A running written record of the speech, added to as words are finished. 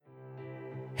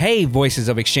Hey, Voices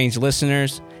of Exchange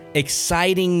listeners,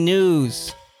 exciting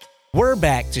news! We're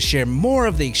back to share more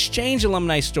of the Exchange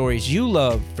alumni stories you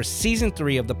love for Season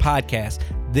 3 of the podcast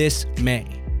this May.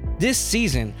 This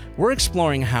season, we're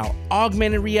exploring how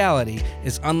augmented reality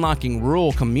is unlocking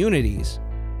rural communities,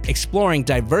 exploring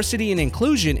diversity and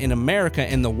inclusion in America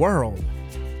and the world,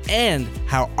 and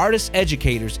how artist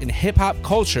educators in hip-hop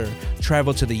culture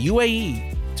travel to the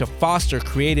UAE to foster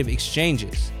creative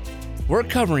exchanges. We're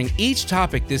covering each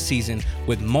topic this season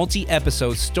with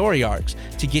multi-episode story arcs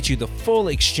to get you the full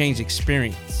exchange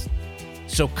experience.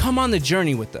 So come on the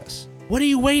journey with us. What are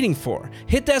you waiting for?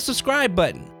 Hit that subscribe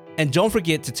button. And don't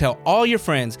forget to tell all your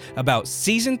friends about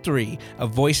Season 3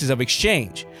 of Voices of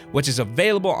Exchange, which is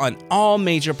available on all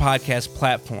major podcast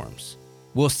platforms.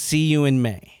 We'll see you in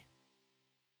May.